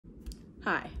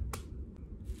Hi.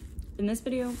 In this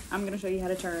video, I'm gonna show you how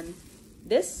to turn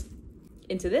this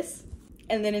into this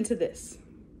and then into this.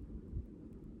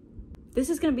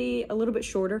 This is gonna be a little bit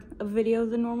shorter of a video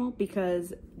than normal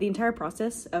because the entire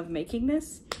process of making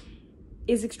this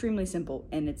is extremely simple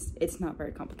and it's not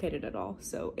very complicated at all.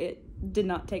 So it did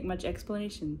not take much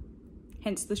explanation,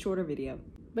 hence the shorter video.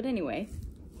 But anyway,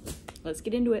 let's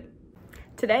get into it.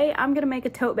 Today, I'm gonna make a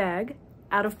tote bag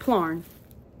out of Plarn,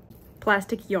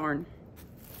 plastic yarn.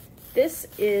 This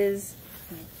is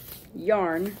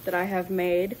yarn that I have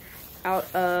made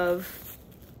out of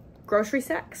grocery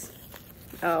sacks.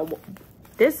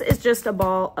 This is just a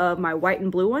ball of my white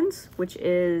and blue ones, which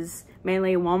is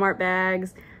mainly Walmart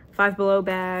bags, Five Below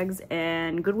bags,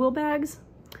 and Goodwill bags.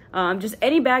 Just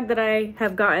any bag that I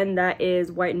have gotten that is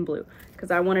white and blue,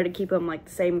 because I wanted to keep them like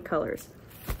the same colors.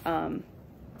 I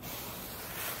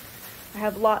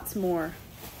have lots more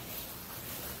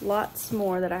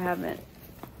that I haven't.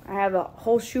 I have a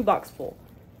whole shoebox full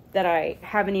that I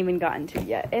haven't even gotten to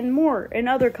yet, and more in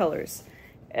other colors.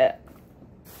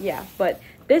 Yeah, but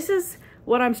this is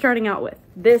what I'm starting out with.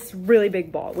 This really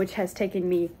big ball, which has taken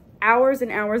me hours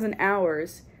and hours and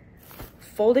hours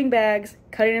folding bags,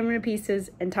 cutting them into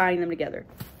pieces, and tying them together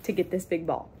to get this big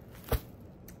ball.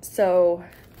 So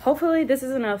hopefully this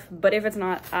is enough, but if it's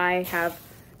not, I have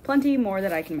plenty more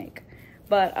that I can make.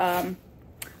 But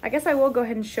I guess I will go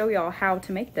ahead and show y'all how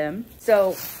to make them.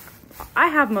 So I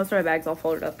have most of my bags all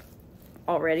folded up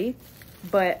already,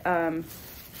 but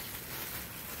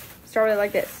start with it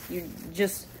like this. You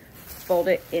just fold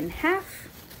it in half,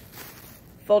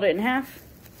 fold it in half,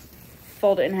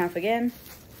 fold it in half again,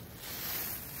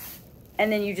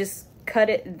 and then you just cut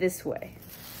it this way.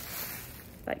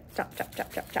 Like chop, chop,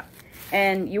 chop, chop, chop.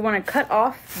 And you want to cut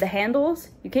off the handles.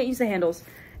 You can't use the handles.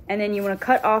 And then you want to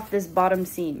cut off this bottom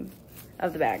seam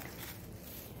of the bag.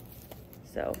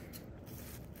 So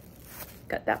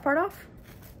cut that part off,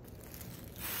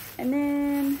 and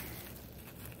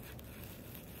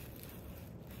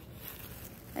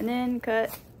then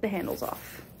cut the handles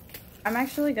off. I'm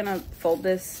actually gonna fold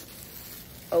this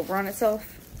over on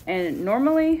itself, and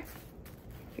normally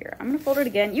here I'm gonna fold it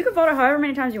again. You can fold it however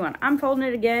many times you want. I'm folding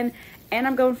it again, and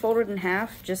I'm going to fold it in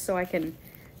half just so I can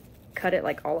cut it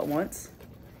like all at once.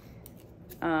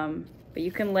 But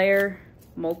you can layer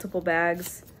multiple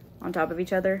bags on top of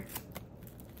each other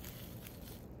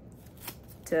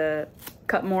to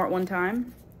cut more at one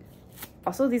time.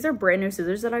 Also, these are brand new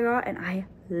scissors that I got, and I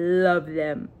love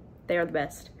them. They are the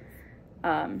best.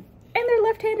 And they're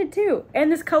left-handed too. And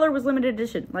this color was limited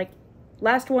edition. Like,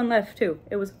 last one left too.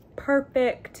 It was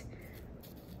perfect.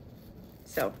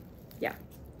 So, yeah.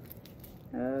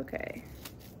 Okay.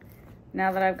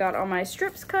 Now that I've got all my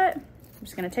strips cut, I'm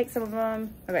just gonna take some of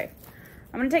them. Okay.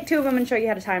 I'm gonna take two of them and show you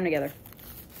how to tie them together.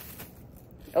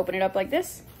 Open it up like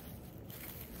this.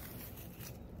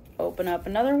 Open up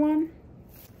another one.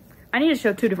 I need to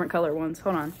show two different color ones.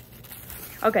 Hold on.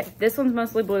 Okay, this one's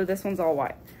mostly blue. This one's all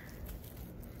white.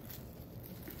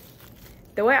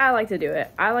 The way I like to do it,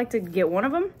 I like to get one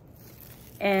of them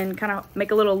and kind of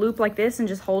make a little loop like this and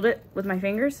just hold it with my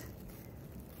fingers.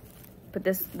 Put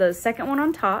the second one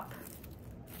on top.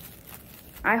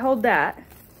 I hold that,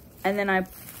 and then I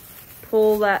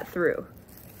pull that through.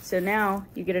 So now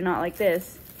you get a knot like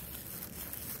this.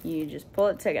 You just pull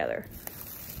it together.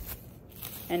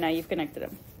 And now you've connected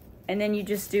them. And then you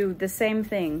just do the same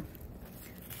thing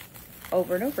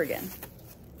over and over again.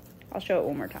 I'll show it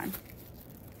one more time.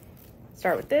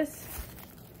 Start with this.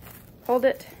 Hold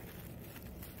it.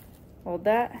 Hold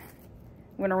that.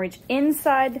 I'm gonna reach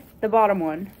inside the bottom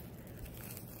one.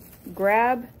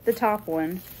 Grab the top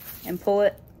one and pull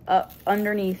it up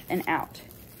underneath and out.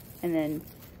 And then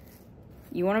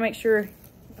you want to make sure,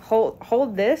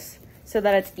 hold this so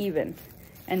that it's even,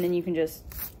 and then you can just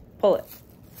pull it.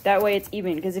 That way it's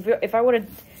even, because if I would have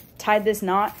tied this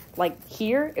knot like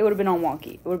here, it would have been all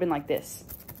wonky. It would have been like this,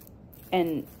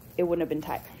 and it wouldn't have been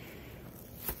tight.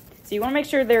 So you want to make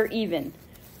sure they're even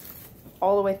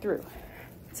all the way through.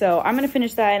 So I'm going to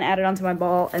finish that and add it onto my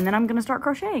ball, and then I'm going to start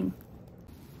crocheting.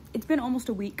 It's been almost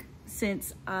a week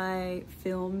since I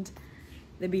filmed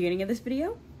the beginning of this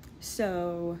video.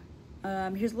 So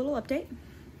here's a little update.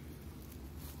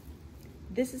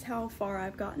 This is how far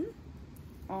I've gotten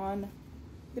on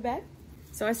the bag.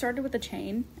 So I started with a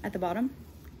chain at the bottom,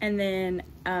 and then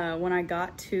when I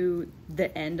got to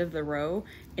the end of the row,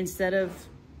 instead of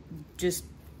just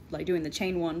like doing the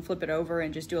chain one, flip it over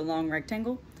and just do a long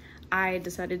rectangle, I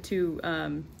decided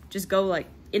to just go like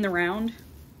in the round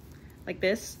like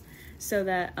this, so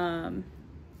that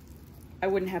I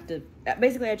wouldn't have to,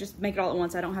 basically I just make it all at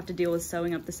once. I don't have to deal with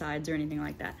sewing up the sides or anything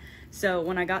like that. So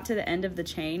when I got to the end of the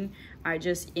chain, I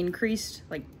just increased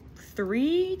like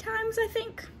 3 times, I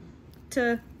think,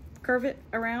 to curve it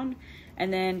around,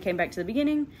 and then came back to the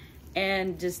beginning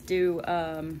and just do,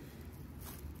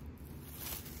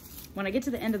 when I get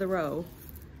to the end of the row,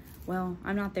 well,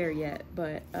 I'm not there yet,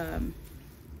 but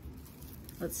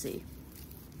let's see.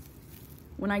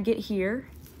 When I get here,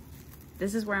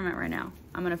 this is where I'm at right now.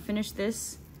 I'm gonna finish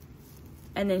this,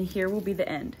 and then here will be the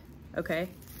end, okay?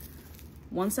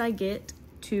 Once I get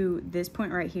to this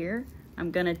point right here,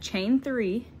 I'm gonna chain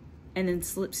 3 and then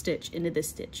slip stitch into this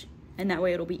stitch, and that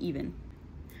way it'll be even.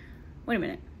 Wait a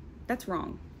minute, that's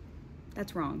wrong.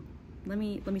 That's wrong. Let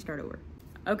me start over.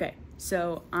 Okay,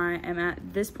 so I am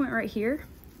at this point right here,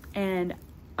 and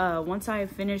once I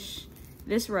finish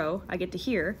this row, I get to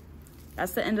here.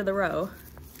 That's the end of the row,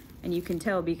 and you can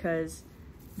tell because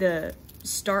the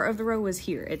start of the row was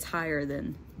here. It's higher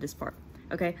than this part.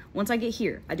 Okay, once I get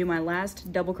here, I do my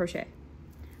last double crochet.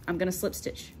 I'm gonna slip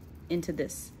stitch into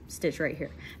this stitch right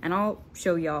here, and I'll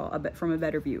show y'all a bit from a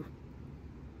better view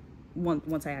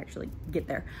once I actually get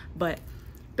there. But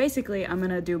basically, I'm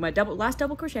gonna do my last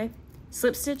double crochet,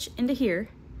 slip stitch into here,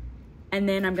 and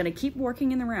then I'm gonna keep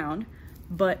working in the round.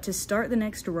 But to start the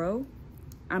next row,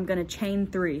 I'm gonna chain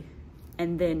 3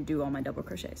 and then do all my double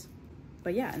crochets.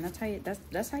 But yeah, and that's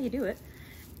how you do it.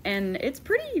 And it's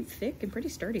pretty thick and pretty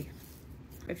sturdy.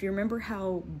 If you remember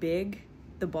how big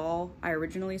the ball I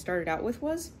originally started out with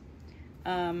was,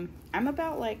 I'm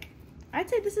about like, I'd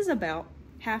say this is about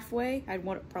halfway.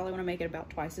 Probably want to make it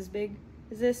about twice as big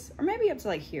as this, or maybe up to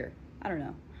like here. I don't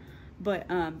know. But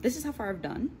this is how far I've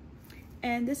done,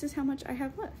 and this is how much I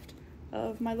have left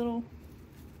of my little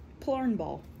Plarn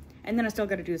ball. And then I still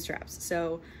got to do the straps,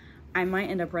 so I might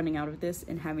end up running out of this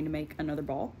and having to make another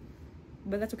ball,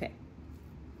 but that's okay.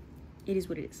 It is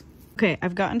what it is. Okay,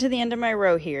 I've gotten to the end of my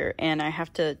row here, and I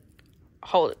have to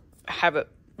have it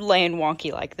laying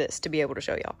wonky like this to be able to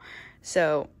show y'all.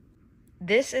 So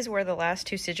this is where the last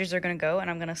 2 stitches are going to go, and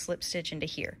I'm going to slip stitch into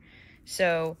here.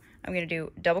 So I'm going to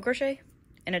do double crochet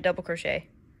and a double crochet,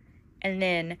 and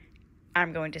then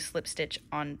I'm going to slip stitch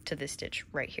onto this stitch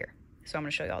right here. So I'm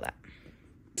going to show y'all that.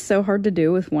 It's so hard to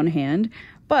do with one hand,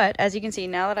 but as you can see,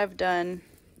 now that I've done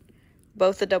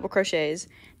both the double crochets,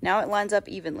 now it lines up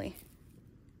evenly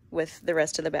with the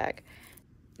rest of the bag.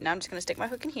 Now I'm just going to stick my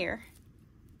hook in here,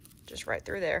 just right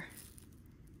through there,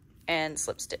 and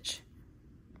slip stitch.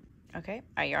 Okay,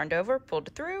 I yarned over, pulled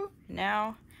it through.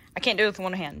 Now I can't do it with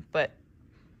one hand, but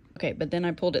okay, but then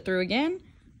I pulled it through again.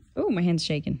 Oh, my hand's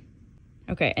shaking.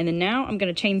 Okay, and then now I'm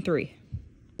going to chain 3.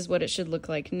 This is what it should look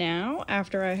like now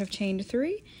after I have chained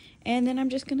 3, and then I'm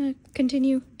just going to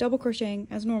continue double crocheting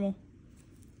as normal.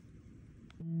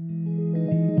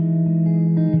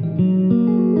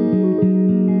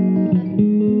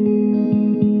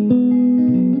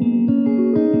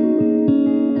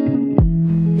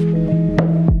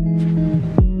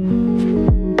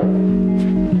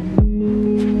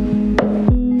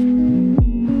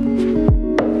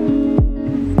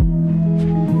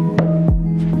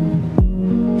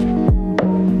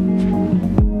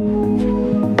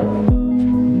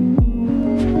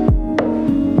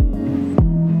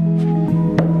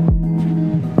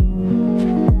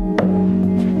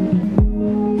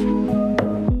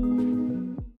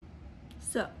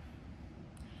 So,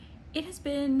 it has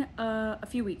been a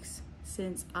few weeks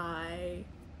since I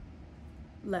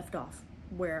left off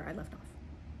where I left off,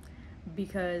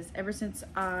 because ever since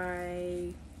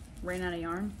I ran out of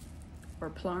yarn, or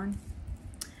Plarn,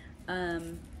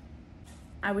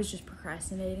 I was just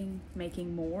procrastinating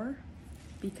making more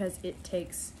because it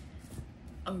takes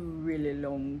a really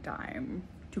long time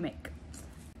to make.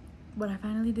 But I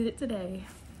finally did it today.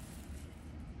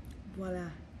 Voila.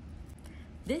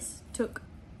 This took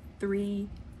 3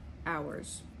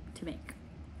 hours to make.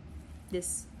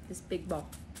 This big ball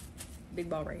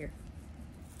right here.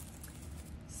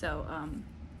 So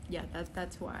yeah,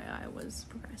 that's why I was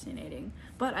procrastinating.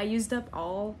 But I used up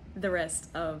all the rest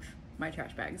of my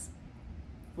trash bags.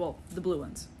 Well, the blue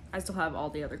ones. I still have all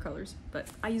the other colors, but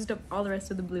I used up all the rest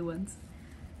of the blue ones.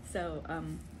 So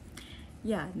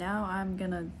yeah, now I'm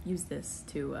gonna use this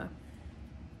to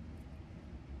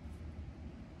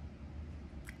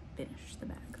finish the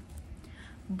bag.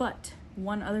 But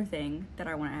one other thing that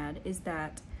I want to add is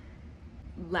that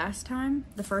last time,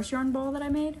 the first yarn ball that I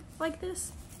made like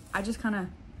this, I just kind of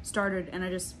started and I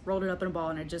just rolled it up in a ball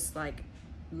and I just like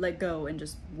let go and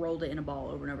just rolled it in a ball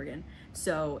over and over again.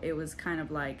 So it was kind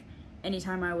of like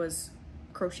anytime I was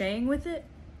crocheting with it,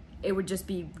 it would just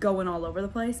be going all over the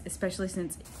place, especially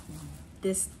since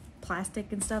this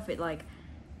plastic and stuff, it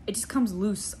just comes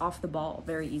loose off the ball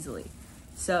very easily.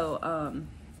 So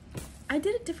I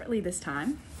did it differently this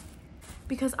time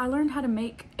because I learned how to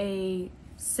make a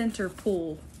center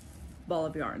pull ball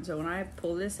of yarn. So when I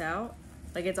pull this out,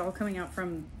 like it's all coming out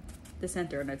from the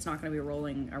center and it's not going to be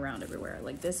rolling around everywhere.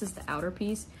 Like this is the outer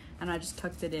piece and I just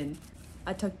tucked it in.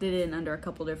 I tucked it in under a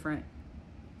couple different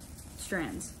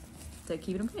strands to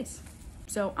keep it in place.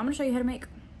 So I'm going to show you how to make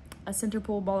a center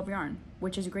pull ball of yarn,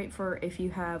 which is great for if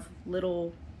you have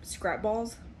little scrap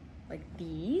balls like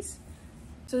these.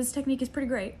 So this technique is pretty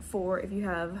great for if you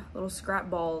have little scrap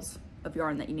balls of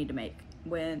yarn that you need to make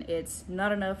when it's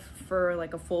not enough for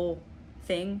like a full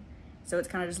thing, so it's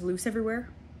kind of just loose everywhere.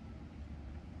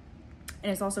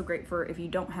 And it's also great for if you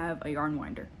don't have a yarn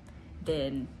winder,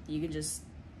 then you can just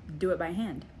do it by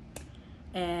hand.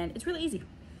 And it's really easy.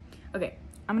 Okay,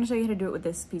 I'm gonna show you how to do it with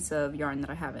this piece of yarn that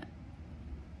I haven't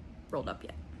rolled up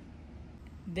yet.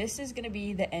 This is gonna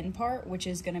be the end part, which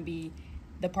is gonna be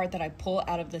the part that I pull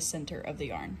out of the center of the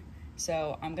yarn.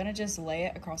 So I'm gonna just lay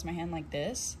it across my hand like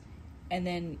this, and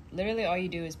then literally all you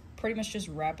do is pretty much just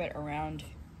wrap it around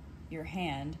your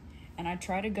hand. And I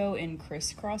try to go in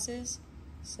crisscrosses,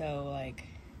 so like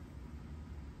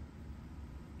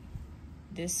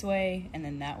this way and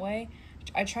then that way.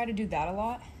 I try to do that a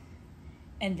lot.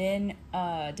 And then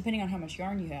depending on how much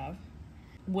yarn you have,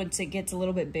 once it gets a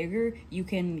little bit bigger, you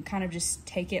can kind of just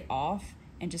take it off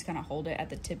and just kind of hold it at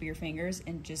the tip of your fingers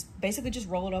and just basically just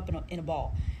roll it up in a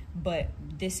ball. But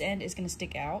this end is going to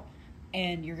stick out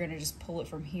and you're going to just pull it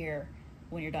from here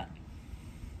when you're done.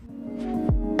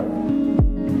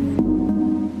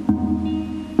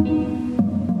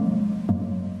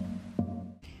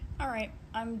 Alright,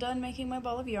 I'm done making my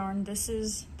ball of yarn. This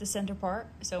is the center part.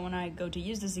 So when I go to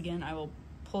use this again, I will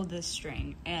pull this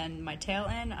string. And my tail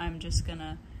end, I'm just going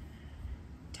to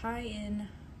tie in.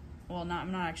 Well,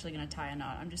 I'm not actually going to tie a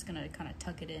knot. I'm just going to kind of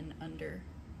tuck it in under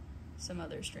some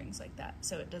other strings like that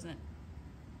so it doesn't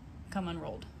come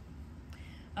unrolled.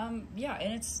 Yeah,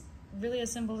 and it's really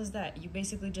as simple as that. You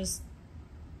basically just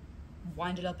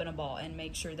wind it up in a ball and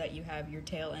make sure that you have your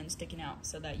tail end sticking out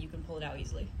so that you can pull it out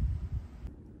easily.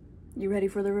 You ready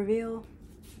for the reveal?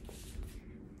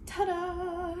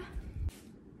 Ta-da!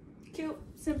 Cute,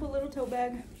 simple little tote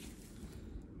bag.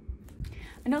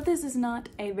 I know this is not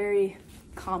a very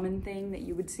common thing that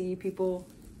you would see people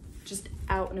just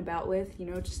out and about with, you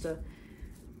know, just a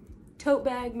tote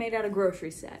bag made out of grocery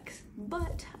sacks.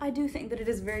 But I do think that it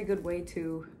is a very good way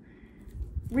to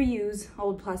reuse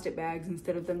old plastic bags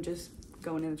instead of them just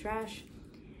going in the trash.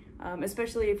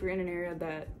 Especially if you're in an area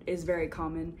that is very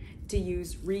common to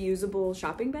use reusable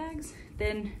shopping bags,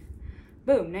 then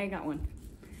boom, now you got one.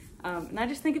 And I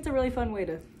just think it's a really fun way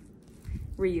to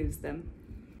reuse them.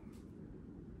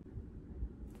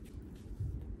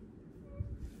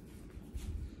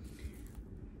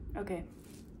 Okay,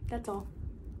 that's all.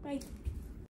 Bye.